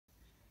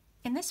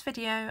In this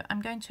video, I'm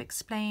going to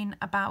explain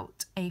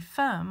about a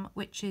firm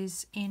which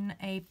is in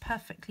a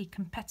perfectly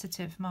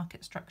competitive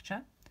market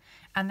structure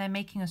and they're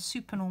making a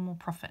supernormal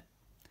profit.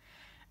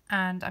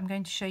 And I'm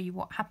going to show you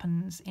what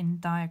happens in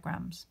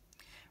diagrams.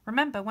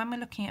 Remember, when we're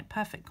looking at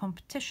perfect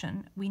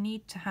competition, we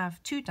need to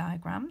have two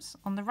diagrams.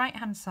 On the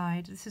right-hand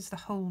side, this is the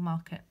whole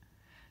market.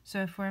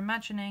 So if we're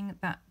imagining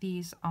that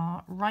these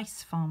are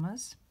rice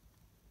farmers,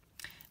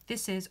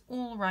 this is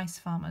all rice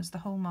farmers, the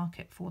whole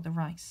market for the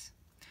rice.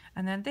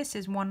 And then this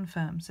is one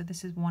firm, so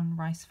this is one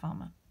rice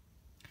farmer.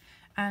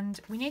 And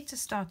we need to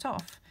start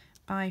off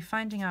by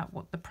finding out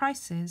what the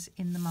price is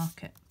in the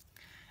market.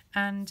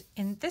 And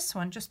in this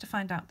one, just to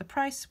find out the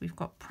price, we've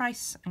got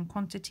price and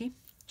quantity,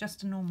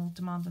 just a normal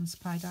demand and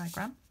supply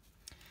diagram.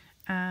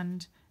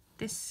 And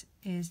this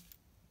is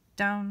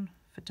down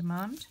for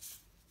demand.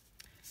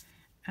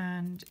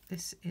 And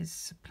this is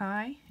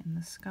supply in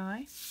the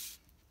sky.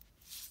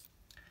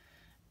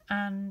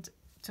 And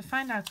to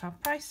find out our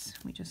price,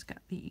 we just get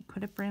the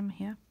equilibrium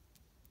here.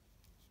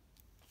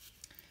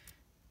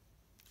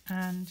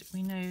 And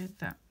we know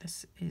that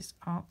this is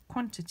our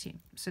quantity.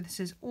 So this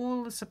is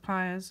all the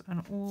suppliers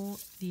and all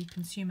the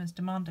consumers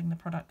demanding the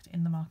product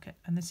in the market.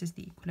 And this is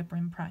the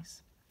equilibrium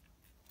price.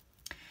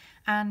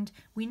 And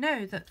we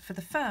know that for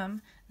the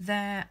firm,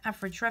 their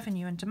average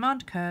revenue and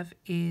demand curve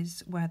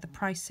is where the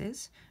price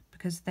is,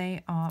 because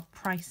they are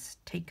price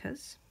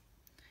takers.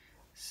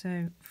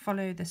 So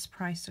follow this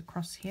price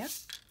across here.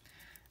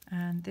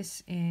 And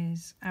this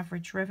is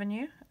average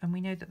revenue, and we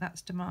know that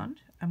that's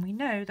demand. And we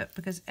know that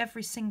because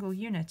every single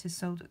unit is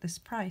sold at this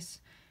price,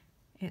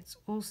 it's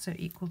also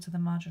equal to the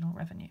marginal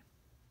revenue.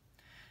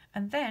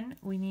 And then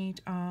we need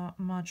our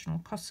marginal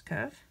cost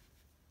curve.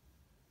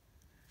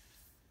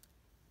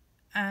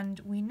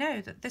 And we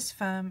know that this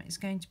firm is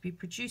going to be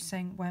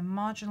producing where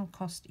marginal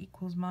cost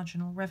equals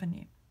marginal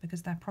revenue,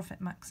 because they're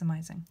profit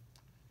maximizing.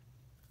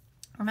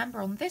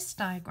 Remember, on this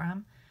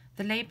diagram,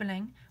 the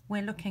labeling,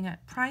 we're looking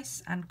at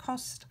price and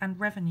cost and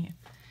revenue.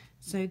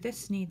 So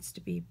this needs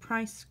to be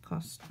price,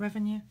 cost,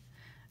 revenue,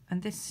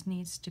 and this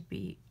needs to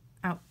be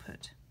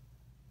output.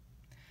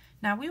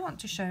 Now we want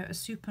to show a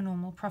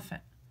supernormal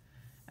profit.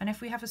 And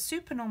if we have a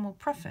supernormal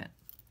profit,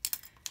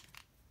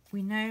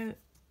 we know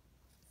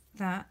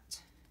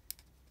that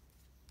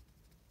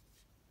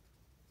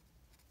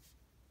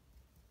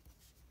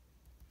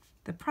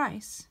the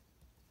price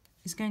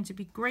is going to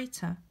be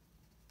greater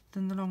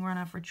than the long run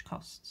average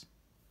costs.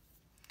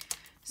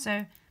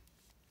 So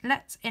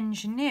let's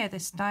engineer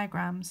this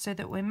diagram so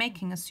that we're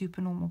making a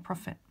supernormal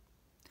profit.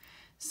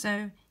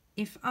 So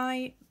if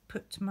I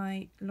put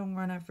my long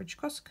run average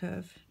cost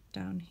curve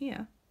down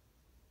here,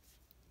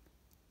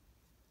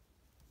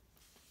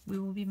 we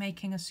will be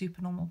making a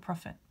supernormal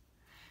profit.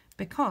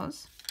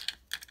 Because,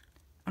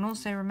 and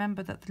also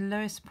remember that the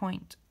lowest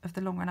point of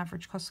the long run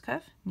average cost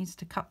curve needs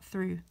to cut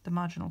through the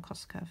marginal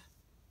cost curve.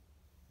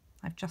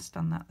 I've just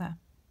done that there.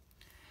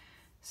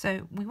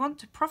 So we want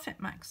to profit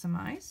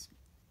maximize,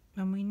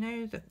 and we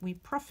know that we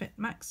profit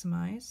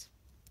maximize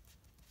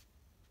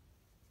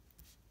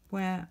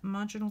where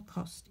marginal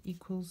cost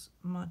equals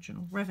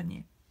marginal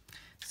revenue.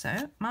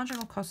 So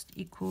marginal cost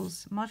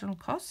equals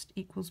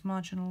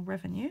marginal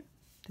revenue,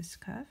 this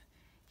curve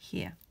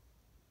here.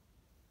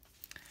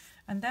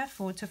 And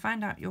therefore, to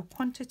find out your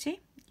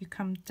quantity, you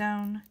come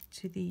down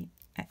to the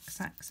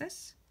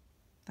x-axis.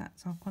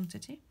 That's our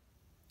quantity.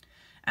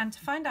 And to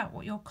find out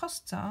what your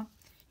costs are,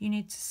 you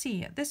need to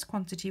see at this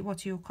quantity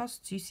what are your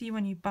costs. You see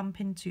when you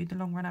bump into the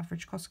long run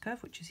average cost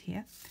curve, which is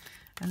here,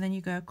 and then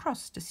you go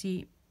across to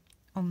see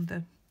on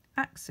the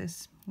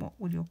axis what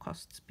will your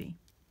costs be.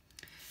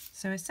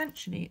 So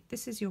essentially,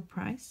 this is your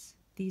price,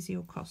 these are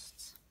your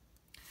costs.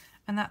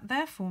 And that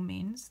therefore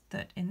means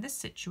that in this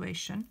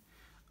situation,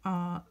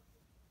 our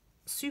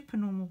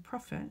supernormal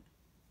profit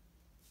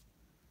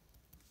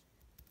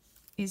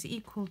is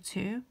equal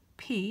to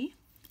P,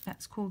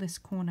 let's call this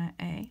corner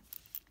A,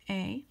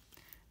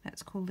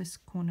 let's call this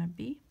corner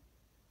B,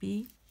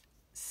 B,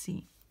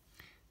 C.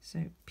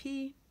 So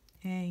P,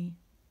 A,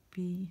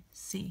 B,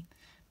 C.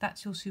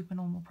 That's your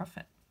supernormal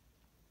profit.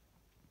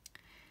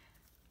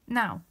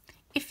 Now,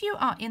 if you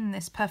are in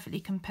this perfectly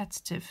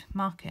competitive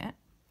market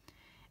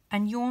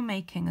and you're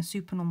making a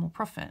supernormal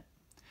profit,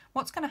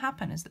 what's going to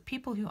happen is that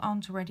people who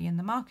aren't already in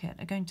the market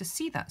are going to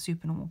see that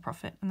supernormal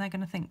profit and they're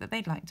going to think that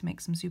they'd like to make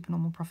some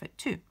supernormal profit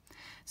too.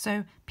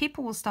 So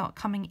people will start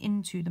coming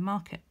into the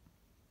market.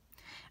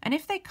 And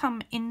if they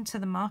come into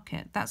the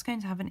market, that's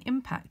going to have an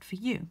impact for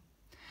you.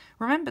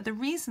 Remember, the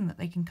reason that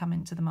they can come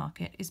into the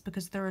market is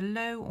because there are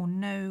low or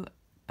no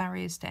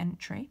barriers to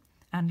entry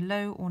and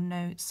low or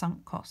no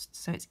sunk costs.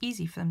 So it's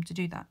easy for them to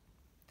do that.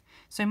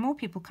 So more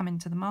people come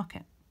into the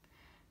market.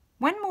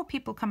 When more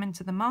people come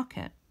into the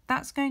market,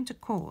 that's going to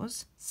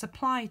cause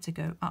supply to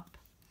go up.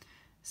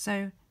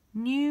 So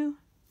new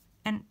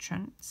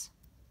entrants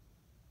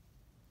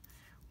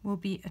will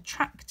be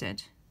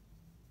attracted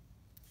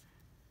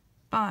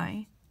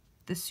by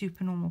the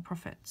supernormal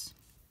profits.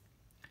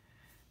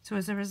 So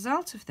as a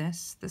result of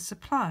this, the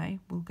supply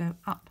will go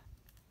up.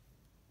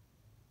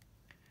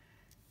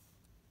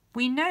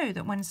 We know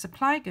that when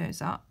supply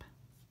goes up,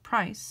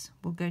 price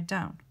will go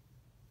down.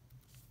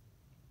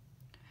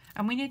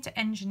 And we need to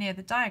engineer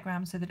the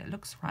diagram so that it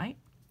looks right.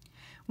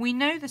 We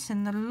know that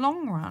in the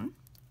long run,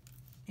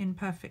 in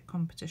perfect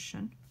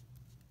competition,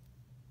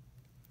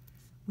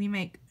 we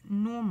make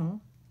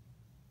normal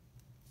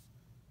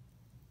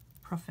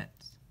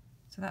profits.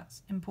 So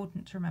that's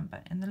important to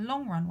remember. In the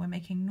long run, we're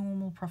making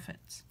normal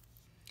profits.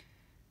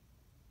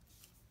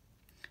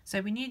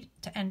 So we need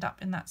to end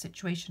up in that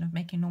situation of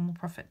making normal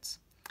profits.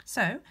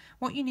 So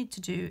what you need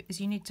to do is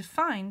you need to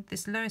find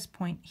this lowest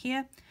point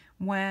here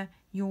where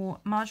your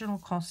marginal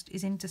cost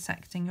is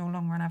intersecting your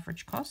long run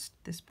average cost,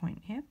 this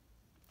point here.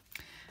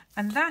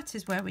 And that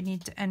is where we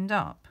need to end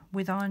up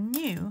with our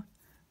new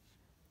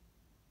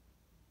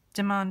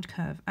demand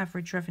curve,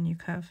 average revenue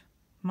curve,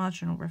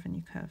 marginal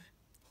revenue curve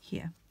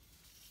here.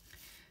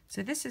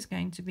 So this is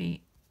going to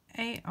be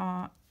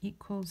AR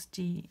equals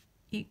D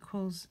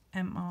equals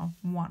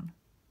MR1.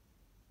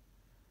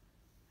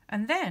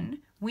 And then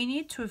we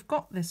need to have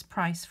got this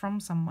price from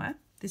somewhere.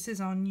 This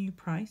is our new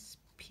price,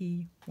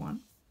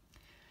 P1.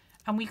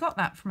 And we got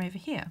that from over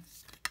here.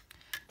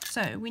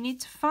 So we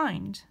need to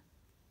find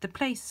the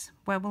place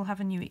where we'll have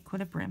a new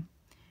equilibrium,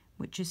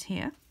 which is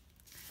here.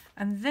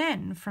 And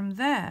then from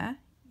there,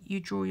 you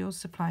draw your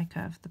supply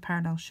curve, the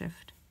parallel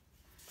shift,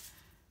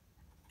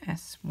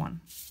 S1.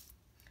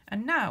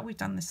 And now we've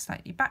done this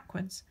slightly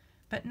backwards,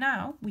 but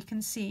now we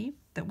can see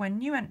that when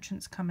new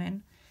entrants come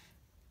in,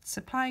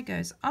 supply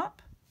goes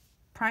up,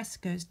 price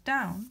goes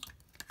down,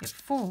 it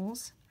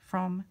falls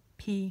from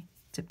P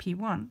to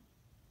P1.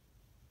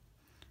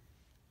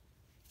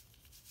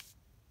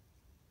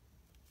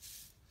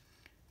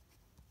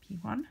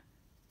 P1,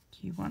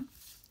 Q1.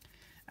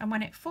 And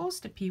when it falls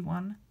to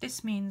P1,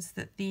 this means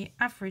that the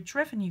average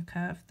revenue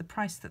curve, the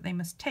price that they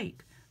must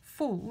take,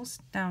 falls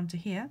down to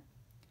here.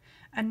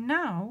 And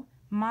now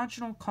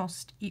marginal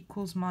cost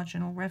equals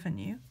marginal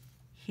revenue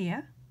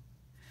here.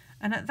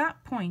 And at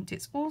that point,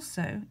 it's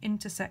also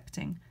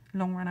intersecting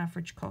long run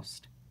average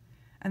cost.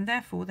 And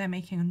therefore, they're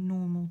making a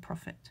normal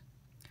profit.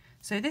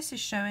 So this is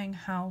showing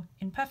how,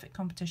 in perfect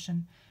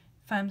competition,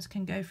 firms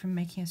can go from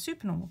making a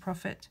supernormal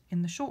profit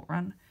in the short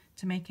run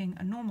to making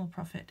a normal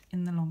profit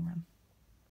in the long run.